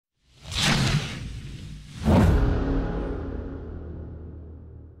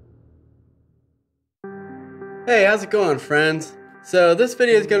Hey, how's it going, friends? So this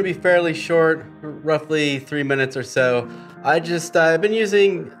video is going to be fairly short, roughly 3 minutes or so. I've been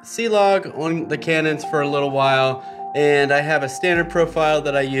using C-Log on the Canons for a little while, and I have a standard profile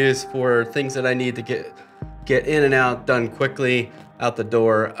that I use for things that I need to get in and out done quickly out the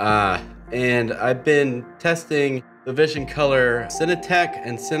door. And I've been testing the VisionColor CineTech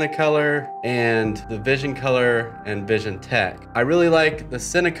and Cinecolor and the VisionColor and VisionTech. I really like the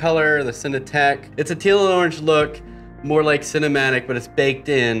Cinecolor, the CineTech. It's a teal and orange look, more like cinematic, but it's baked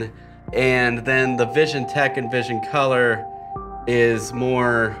in. And then the VisionTech and VisionColor is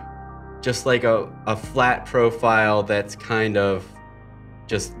more just like a flat profile that's kind of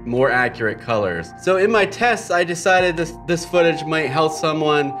just more accurate colors. So in my tests, I decided this footage might help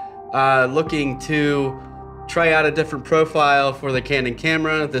someone looking to try out a different profile for the Canon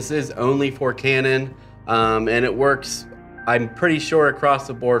camera. This is only for Canon, and it works, I'm pretty sure, across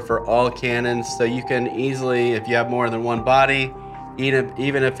the board for all Canons. So you can easily, if you have more than one body,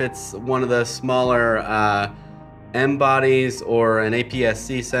 even if it's one of the smaller M bodies or an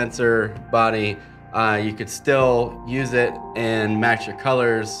APS-C sensor body, you could still use it and match your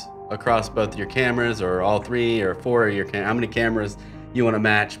colors across both your cameras, or all three or four of your cameras, how many cameras you want to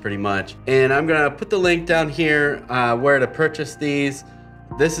match, pretty much. And I'm gonna put the link down here where to purchase these.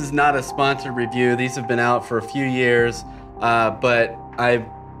 This is not a sponsored review. These have been out for a few years, but I've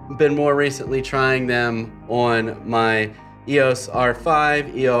been more recently trying them on my EOS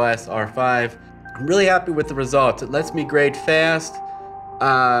R5. I'm really happy with the results. It lets me grade fast,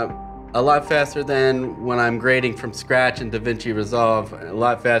 a lot faster than when I'm grading from scratch in DaVinci Resolve, a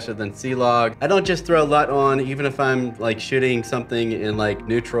lot faster than C-Log. I don't just throw LUT on, even if I'm like shooting something in like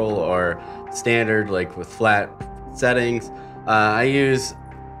neutral or standard, like with flat settings. I use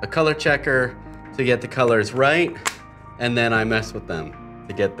a color checker to get the colors right, and then I mess with them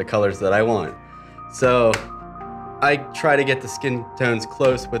to get the colors that I want. So I try to get the skin tones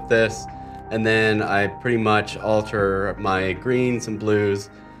close with this, and then I pretty much alter my greens and blues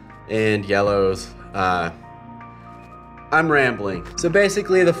and yellows. I'm rambling. So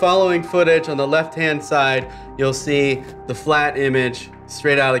basically the following footage, on the left-hand side, you'll see the flat image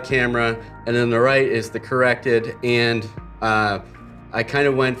straight out of the camera, and then the right is the corrected. And I kind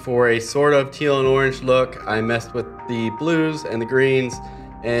of went for a sort of teal and orange look. I messed with the blues and the greens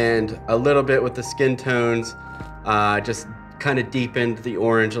and a little bit with the skin tones. Just kind of deepened the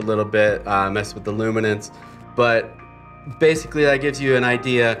orange a little bit, messed with the luminance. But basically that gives you an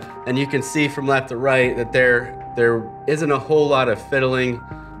idea, and you can see from left to right that there isn't a whole lot of fiddling.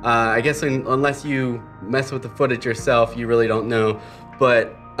 I guess unless you mess with the footage yourself, you really don't know.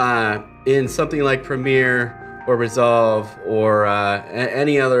 But in something like Premiere or Resolve or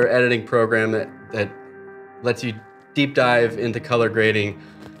any other editing program that lets you deep dive into color grading,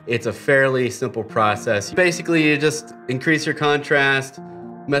 it's a fairly simple process. Basically, you just increase your contrast,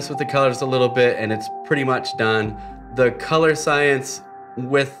 mess with the colors a little bit, and it's pretty much done. The color science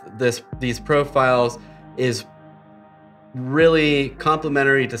with these profiles is really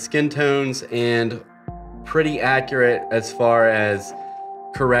complementary to skin tones and pretty accurate as far as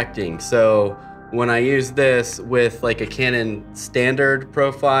correcting. So when I use this with like a Canon standard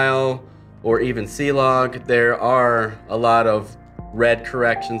profile or even C-Log, there are a lot of red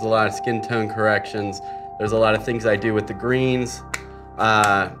corrections, a lot of skin tone corrections. There's a lot of things I do with the greens.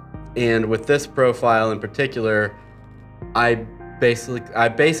 And with this profile in particular, I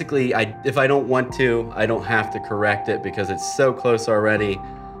basically, if I don't want to, I don't have to correct it, because it's so close already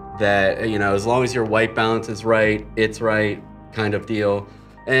that, you know, as long as your white balance is right, it's right, kind of deal.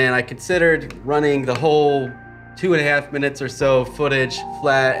 And I considered running the whole 2.5 minutes or so footage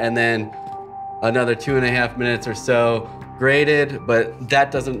flat, and then another 2.5 minutes or so graded, but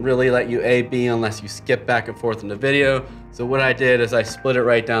that doesn't really let you A/B unless you skip back and forth in the video. So what I did is I split it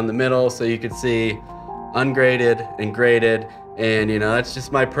right down the middle so you could see ungraded and graded, and you know, that's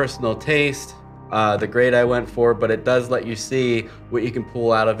just my personal taste, the grade I went for, but it does let you see what you can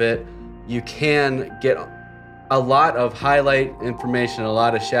pull out of it. You can get a lot of highlight information, a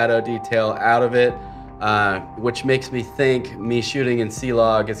lot of shadow detail out of it, which makes me think me shooting in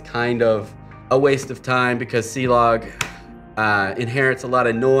C-Log is kind of a waste of time, because C-Log inherits a lot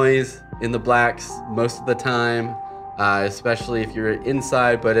of noise in the blacks most of the time. Especially if you're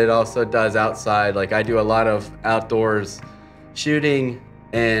inside, but it also does outside. Like, I do a lot of outdoors shooting,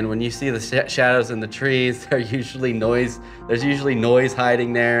 and when you see the shadows in the trees, there's usually noise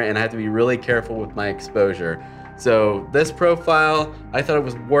hiding there, and I have to be really careful with my exposure. So this profile, I thought it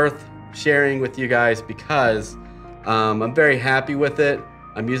was worth sharing with you guys because I'm very happy with it.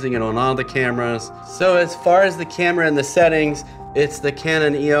 I'm using it on all the cameras. So as far as the camera and the settings, it's the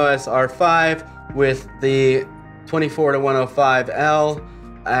Canon EOS R5 with the 24 to 105L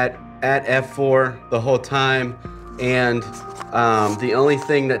at f4 the whole time. And the only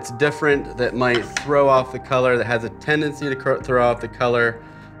thing that's different that might throw off the color, that has a tendency to throw off the color,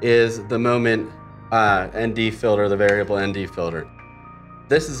 is the moment ND filter, the variable ND filter.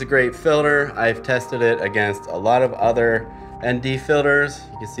 This is a great filter. I've tested it against a lot of other ND filters.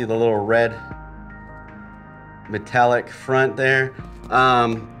 You can see the little red metallic front there.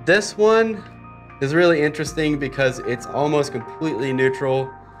 This one is really interesting because it's almost completely neutral.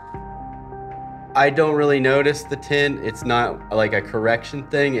 I don't really notice the tint. It's not like a correction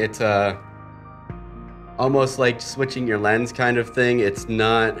thing. It's almost like switching your lens kind of thing. It's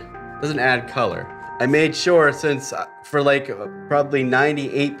not, doesn't add color. I made sure, since for like probably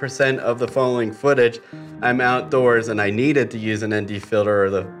 98% of the following footage, I'm outdoors and I needed to use an ND filter or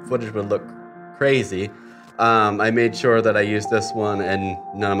the footage would look crazy. I made sure that I used this one and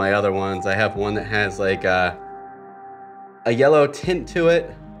none of my other ones. I have one that has like a yellow tint to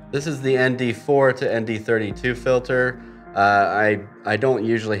it. This is the ND4 to ND32 filter. I don't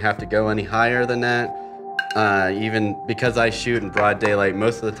usually have to go any higher than that. Even because I shoot in broad daylight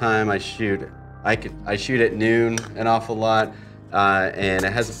most of the time, I shoot at noon an awful lot, and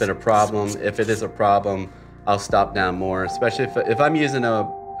it hasn't been a problem. If it is a problem, I'll stop down more, especially if I'm using a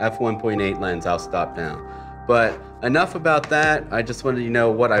f1.8 lens, I'll stop down. But enough about that. I just wanted you to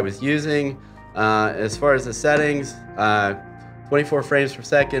know what I was using. As far as the settings, 24 frames per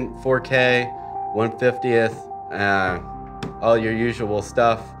second, 4K, 1/50th, all your usual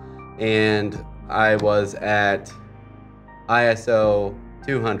stuff. And I was at ISO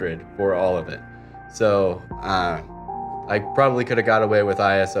 200 for all of it. So I probably could have got away with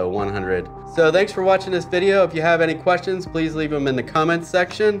ISO 100. So thanks for watching this video. If you have any questions, please leave them in the comments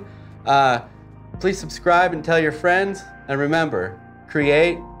section. Please subscribe and tell your friends. And remember,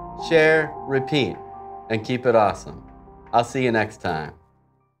 create, share, repeat, and keep it awesome. I'll see you next time.